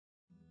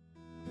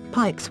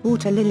Pikes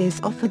Water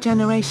Lilies offer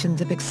generations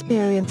of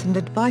experience and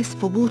advice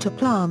for water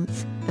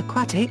plants,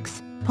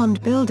 aquatics,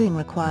 pond building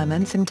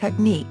requirements and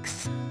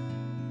techniques.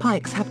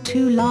 Pikes have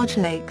 2 large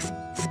lakes,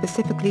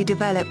 specifically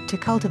developed to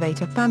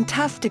cultivate a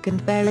fantastic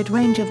and varied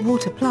range of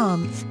water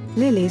plants,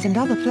 lilies and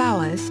other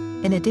flowers,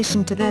 in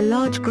addition to their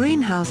large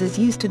greenhouses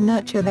used to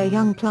nurture their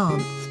young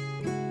plants.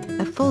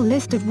 A full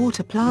list of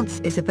water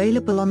plants is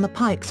available on the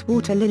Pikes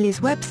Water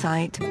Lilies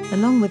website,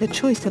 along with a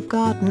choice of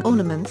garden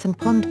ornaments and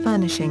pond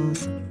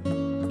furnishings.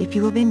 If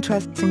you have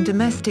interests in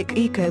domestic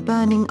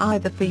eco-burning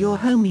either for your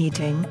home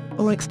heating,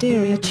 or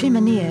exterior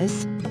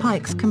chimeneas,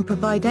 Pikes can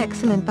provide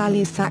excellent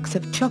value sacks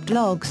of chopped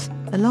logs,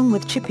 along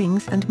with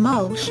chippings and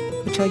mulch,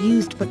 which are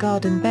used for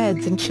garden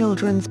beds and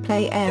children's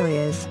play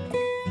areas.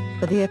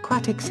 For the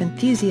aquatics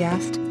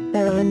enthusiast,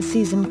 there are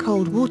in-season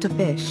cold water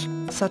fish,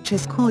 such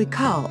as koi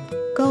carp,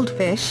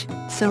 goldfish,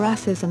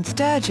 sarasses and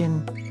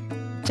sturgeon.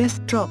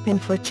 Just drop in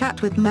for a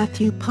chat with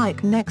Matthew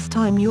Pike next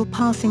time you're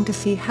passing to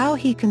see how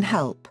he can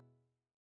help.